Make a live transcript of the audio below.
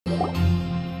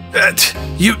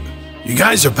You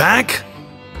guys are back?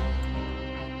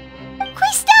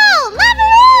 Crystal!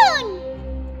 Macaroon!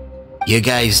 You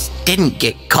guys didn't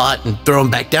get caught and thrown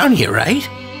back down here, right?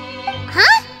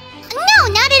 Huh?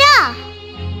 No, not at all.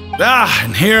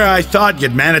 And here I thought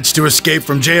you'd managed to escape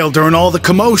from jail during all the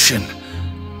commotion.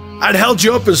 I'd held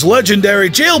you up as legendary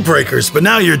jailbreakers, but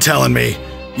now you're telling me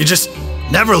you just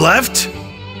never left?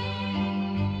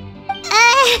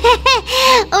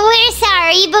 We're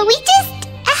sorry, but we just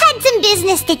had some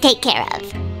business to take care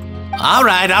of. All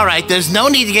right. There's no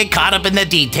need to get caught up in the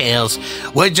details.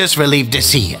 We're just relieved to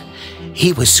see you.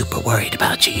 He was super worried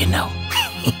about you, you know.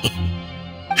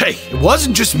 Hey, it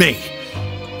wasn't just me.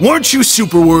 Weren't you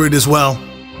super worried as well?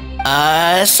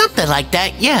 Something like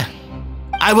that, yeah.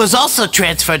 I was also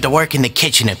transferred to work in the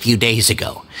kitchen a few days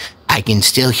ago. I can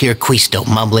still hear Quisto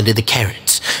mumbling to the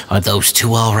carrots. Are those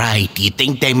two all right? Do you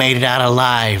think they made it out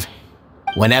alive?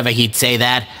 Whenever he'd say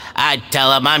that, I'd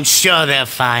tell him I'm sure they're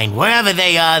fine. Wherever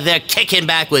they are, they're kicking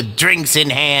back with drinks in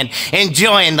hand,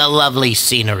 enjoying the lovely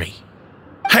scenery.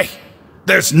 Hey,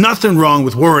 there's nothing wrong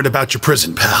with worrying about your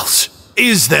prison pals,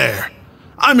 is there?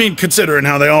 I mean, considering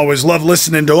how they always love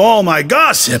listening to all my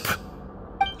gossip.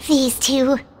 These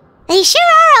two, they sure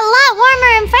are a lot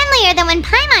warmer and friendlier than when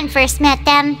Paimon first met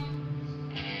them.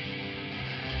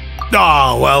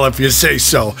 Oh, well, if you say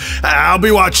so. I'll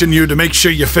be watching you to make sure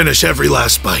you finish every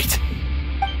last bite.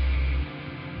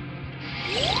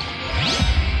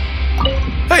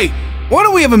 Hey, why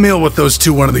don't we have a meal with those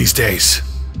two one of these days?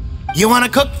 You want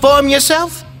to cook for him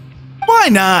yourself? Why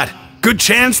not? Good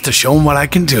chance to show them what I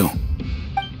can do.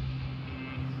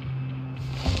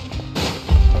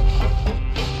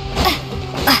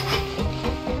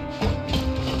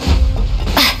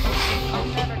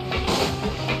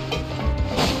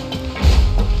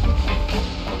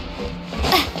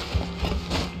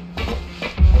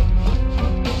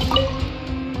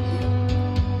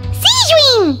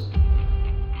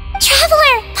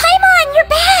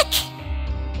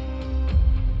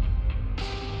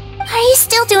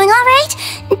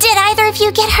 You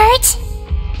get hurt?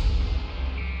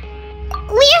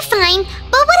 We're fine,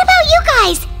 but what about you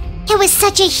guys? It was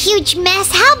such a huge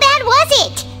mess. How bad was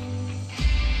it?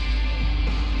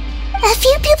 A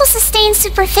few people sustained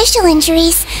superficial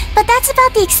injuries, but that's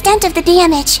about the extent of the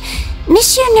damage.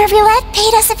 Monsieur Nervulette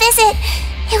paid us a visit.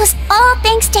 It was all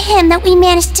thanks to him that we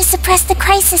managed to suppress the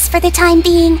crisis for the time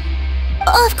being.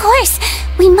 Oh, of course,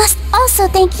 we must also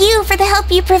thank you for the help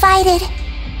you provided.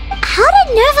 How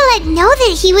did Nervulette know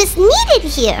that he was needed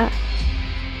here?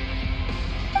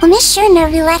 Well, Monsieur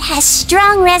Nervulette has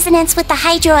strong resonance with the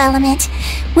hydro element.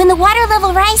 When the water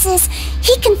level rises,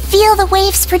 he can feel the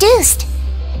waves produced.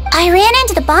 I ran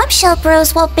into the bombshell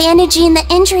bros while bandaging the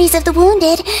injuries of the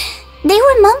wounded. They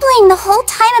were mumbling the whole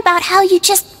time about how you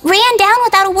just ran down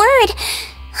without a word.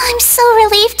 I'm so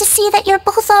relieved to see that you're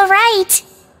both all right.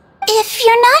 If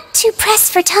you're not too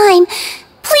pressed for time,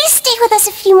 please stay with us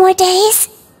a few more days.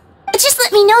 Just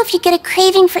let me know if you get a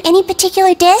craving for any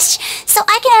particular dish, so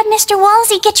I can have Mr.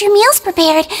 Walsey get your meals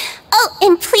prepared. Oh,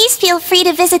 and please feel free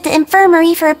to visit the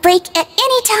infirmary for a break at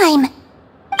any time.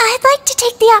 I'd like to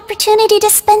take the opportunity to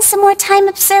spend some more time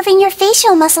observing your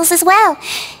facial muscles as well.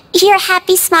 Your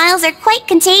happy smiles are quite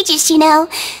contagious, you know.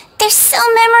 They're so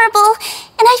memorable,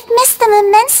 and I've missed them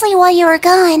immensely while you were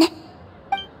gone.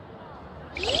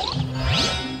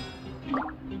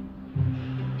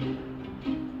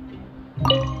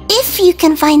 If you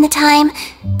can find the time,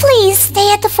 please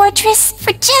stay at the fortress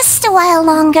for just a while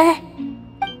longer.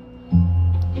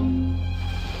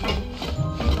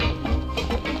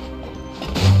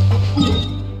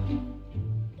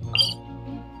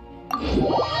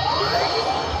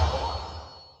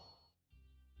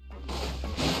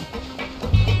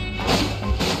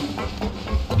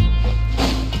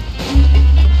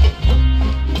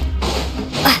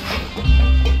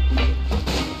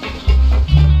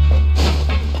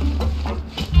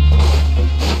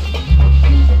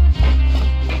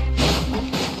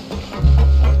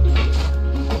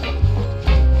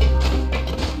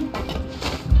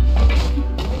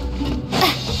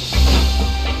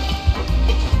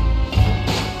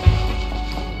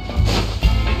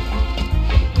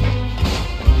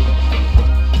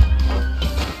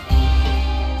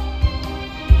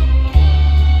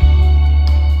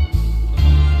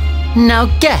 Now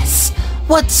guess,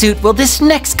 what suit will this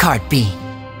next card be?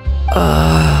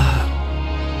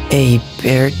 A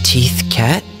bare-teeth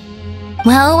cat?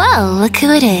 Well, look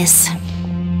who it is.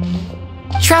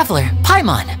 Traveler,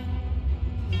 Paimon.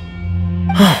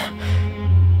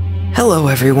 Hello,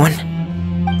 everyone.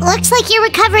 Looks like you're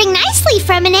recovering nicely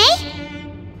from it, eh?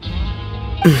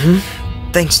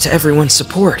 Thanks to everyone's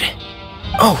support.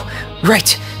 Oh,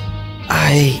 right.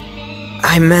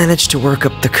 I managed to work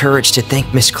up the courage to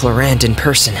thank Miss Clorant in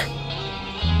person.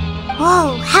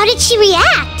 Whoa, how did she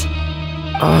react?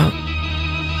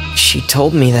 She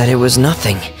told me that it was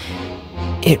nothing.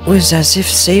 It was as if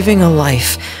saving a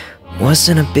life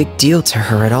wasn't a big deal to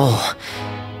her at all.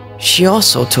 She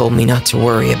also told me not to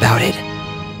worry about it.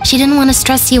 She didn't want to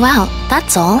stress you out,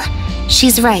 that's all.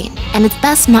 She's right, and it's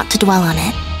best not to dwell on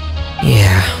it.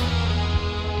 Yeah.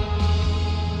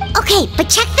 Okay, but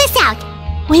check this out.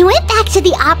 We went back to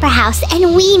the opera house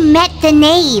and we met the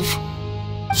knave.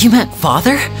 You met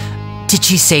Father? Did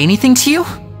she say anything to you?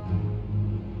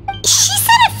 She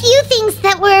said a few things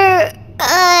that were,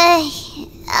 a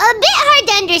bit hard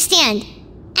to understand.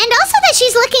 And also that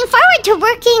she's looking forward to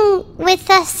working with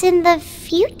us in the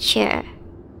future.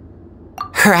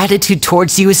 Her attitude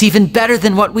towards you is even better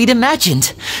than what we'd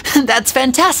imagined. That's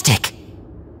fantastic.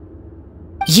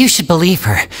 You should believe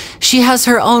her. She has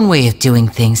her own way of doing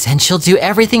things, and she'll do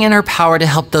everything in her power to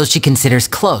help those she considers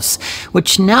close,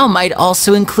 which now might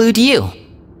also include you.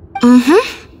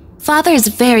 Father is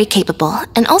very capable,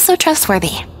 and also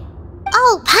trustworthy.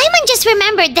 Oh, Paimon just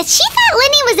remembered that she thought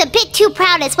Lenny was a bit too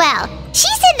proud as well. She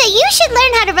said that you should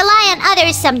learn how to rely on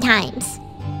others sometimes.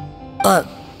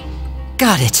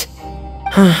 Got it.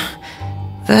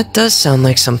 That does sound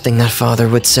like something that Father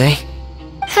would say.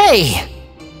 Hey!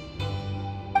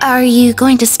 Are you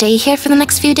going to stay here for the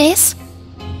next few days?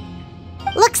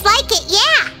 Looks like it,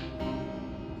 yeah.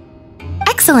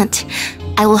 Excellent.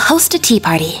 I will host a tea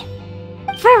party.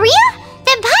 For real?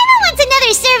 Then Paimon wants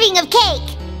another serving of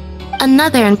cake.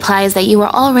 Another implies that you were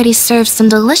already served some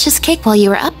delicious cake while you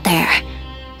were up there.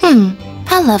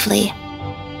 How lovely.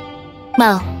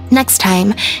 Well, next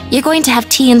time, you're going to have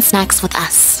tea and snacks with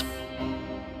us.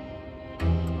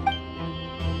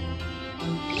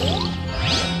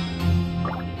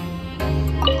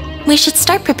 We should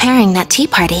start preparing that tea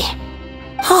party.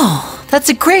 Oh, that's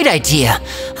a great idea.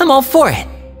 I'm all for it.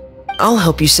 I'll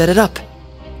help you set it up.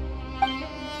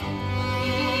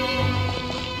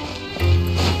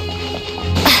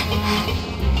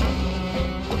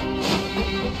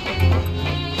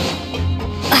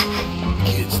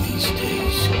 Kids these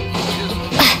days.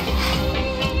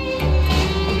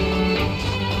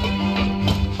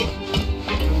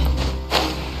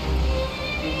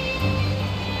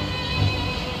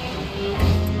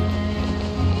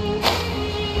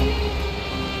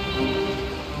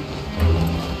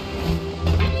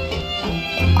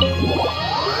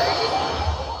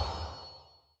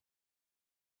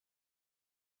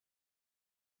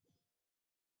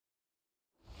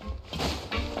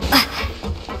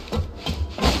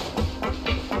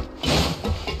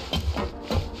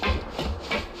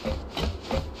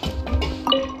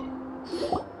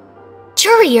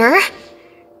 Courier?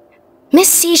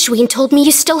 Miss Sishween told me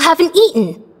you still haven't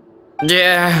eaten.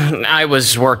 Yeah, I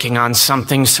was working on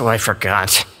something, so I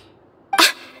forgot.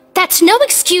 That's no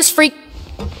excuse for...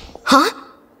 Huh?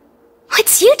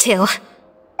 What's you two?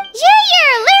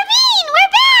 Courier, Lurvine,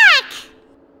 we're back!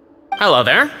 Hello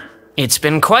there. It's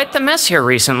been quite the mess here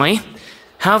recently.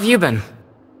 How have you been?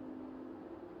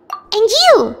 And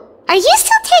you? Are you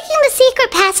still taking the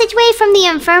secret passageway from the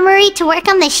infirmary to work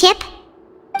on the ship?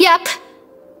 Yep.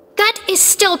 That is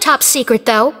still top secret,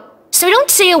 though, so don't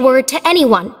say a word to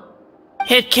anyone.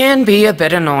 It can be a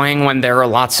bit annoying when there are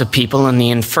lots of people in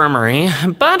the infirmary,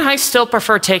 but I still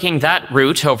prefer taking that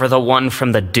route over the one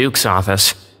from the Duke's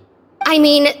office. I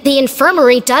mean, the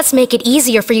infirmary does make it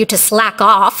easier for you to slack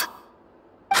off.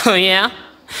 Oh yeah?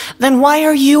 Then why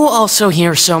are you also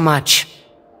here so much?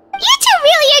 You two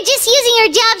really are just using your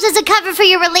jobs as a cover for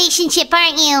your relationship,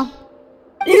 aren't you?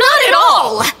 Not at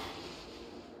all!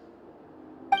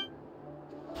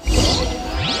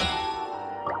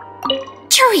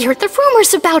 Courier, the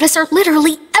rumors about us are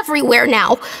literally everywhere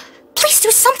now. Please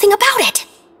do something about it.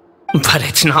 But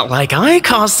it's not like I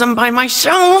caused them by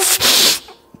myself.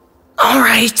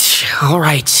 Alright.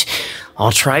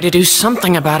 I'll try to do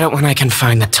something about it when I can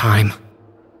find the time.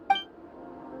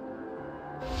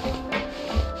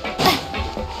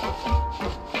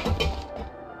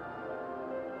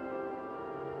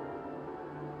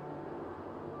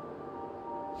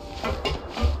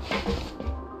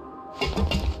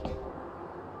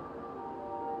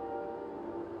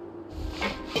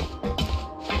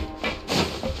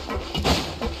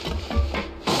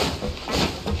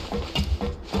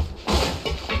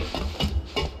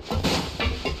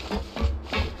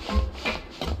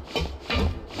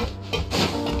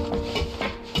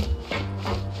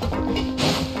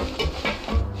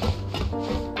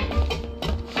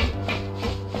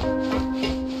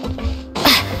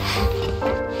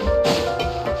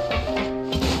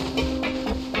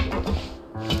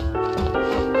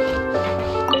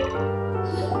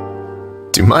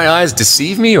 Do my eyes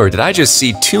deceive me, or did I just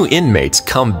see 2 inmates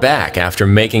come back after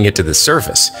making it to the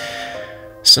surface?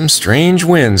 Some strange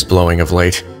winds blowing of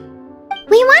late.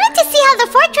 We wanted to see how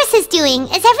the fortress is doing.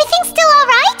 Is everything still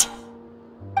alright?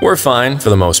 We're fine, for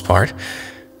the most part.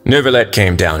 Neuvillette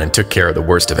came down and took care of the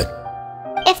worst of it.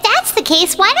 If that's the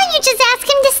case, why don't you just ask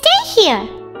him to stay here?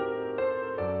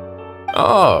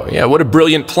 Oh, yeah, what a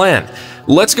brilliant plan.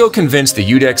 Let's go convince the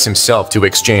Eudex himself to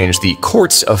exchange the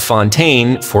Courts of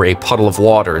Fontaine for a puddle of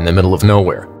water in the middle of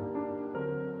nowhere.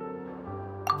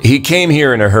 He came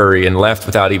here in a hurry and left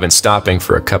without even stopping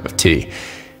for a cup of tea.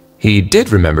 He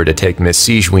did remember to take Miss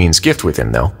Sigewinne's gift with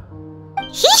him, though.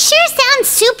 He sure sounds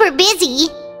super busy.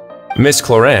 Miss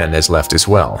Clorinde has left as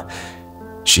well.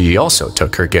 She also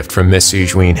took her gift from Miss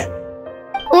Sigewinne.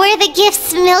 Were the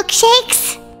gifts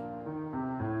milkshakes?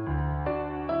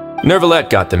 Neuvillette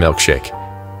got the milkshake.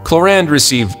 Clorinde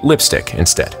received lipstick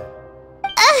instead.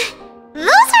 Those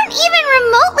aren't even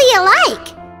remotely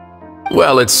alike.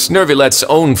 Well, it's Neuvillette's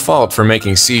own fault for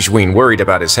making Sigewinne worried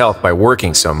about his health by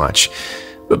working so much.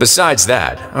 But besides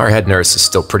that, our head nurse is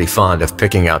still pretty fond of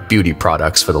picking out beauty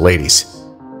products for the ladies.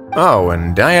 Oh,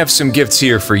 and I have some gifts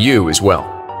here for you as well.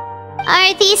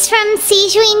 Are these from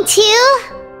Sigewinne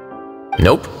too?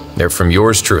 Nope, they're from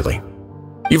yours truly.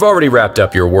 You've already wrapped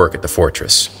up your work at the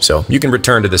fortress, so you can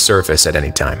return to the surface at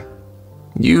any time.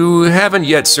 You haven't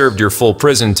yet served your full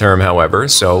prison term, however,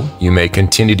 so you may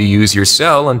continue to use your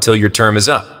cell until your term is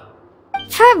up.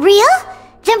 For real?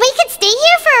 Then we could stay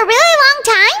here for a really long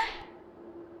time?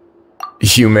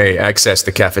 You may access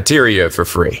the cafeteria for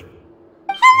free.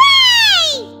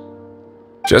 Hooray!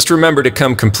 Just remember to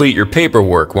come complete your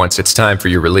paperwork once it's time for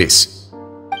your release.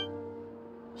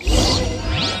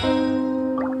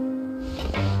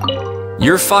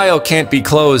 Your file can't be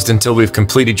closed until we've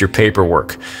completed your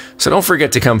paperwork, so don't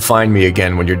forget to come find me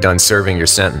again when you're done serving your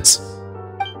sentence.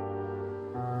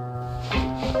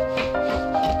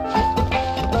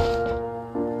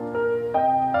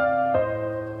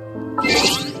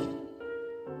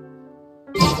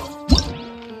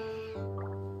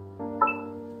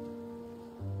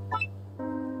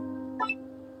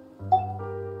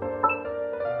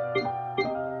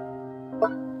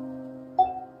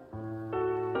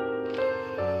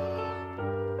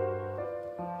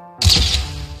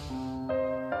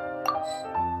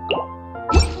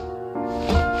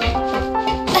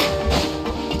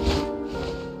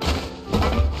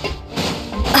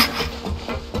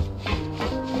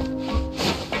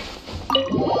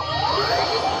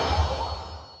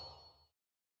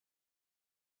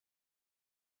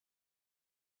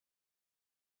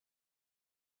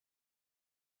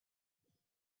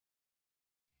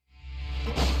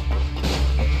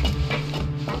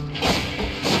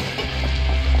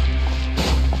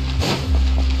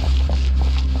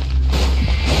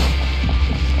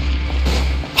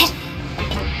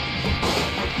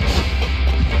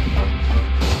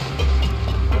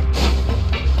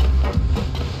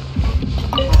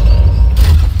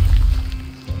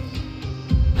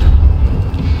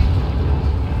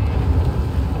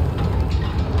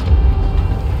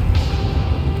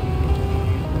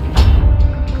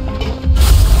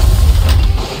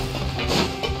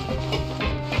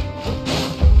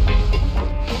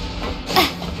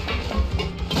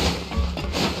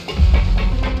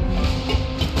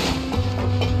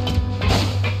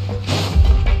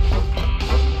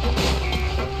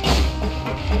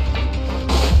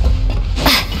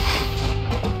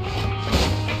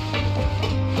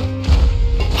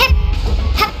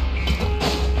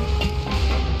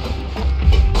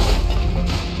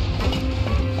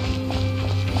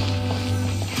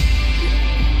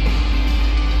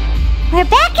 We're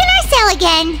back in our cell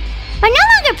again. We're no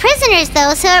longer prisoners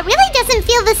though, so it really doesn't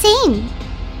feel the same.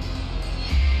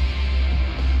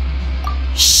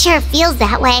 Sure feels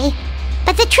that way.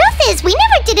 But the truth is, we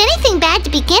never did anything bad to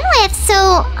begin with, so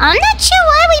I'm not sure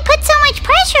why we put so much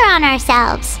pressure on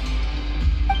ourselves.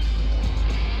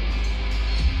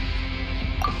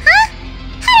 Huh?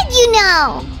 How did you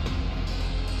know?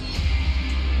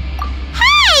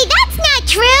 Hey, that's not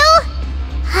true!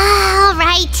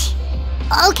 Alright.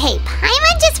 Okay,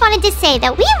 Paimon just wanted to say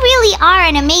that we really are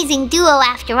an amazing duo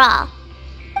after all.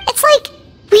 It's like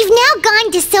we've now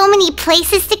gone to so many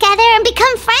places together and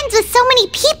become friends with so many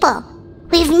people.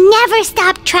 We've never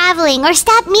stopped traveling or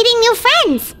stopped meeting new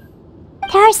friends.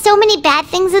 There are so many bad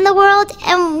things in the world,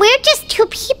 and we're just two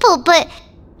people, but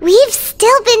we've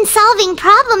still been solving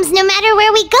problems no matter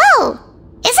where we go.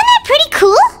 Isn't that pretty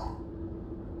cool?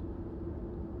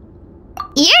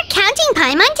 You're counting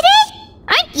Paimon today?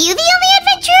 Aren't you the only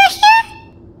adventurer here?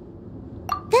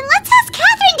 Then let's ask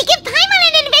Catherine to give Paimon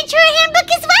an adventurer handbook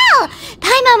as well!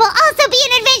 Paimon will also be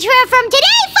an adventurer from today!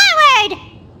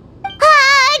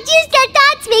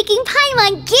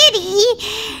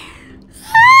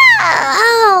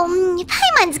 Oh,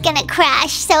 Paimon's gonna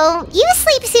crash, so you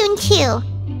sleep soon too.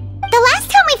 The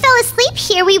last time we fell asleep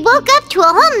here, we woke up to a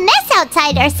whole mess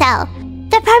outside our cell.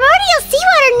 The primordial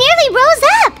seawater nearly rose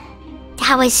up.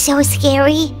 That was so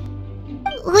scary.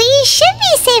 We should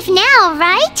be safe now,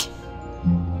 right?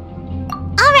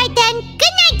 Alright then,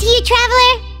 good night to you,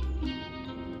 Traveler.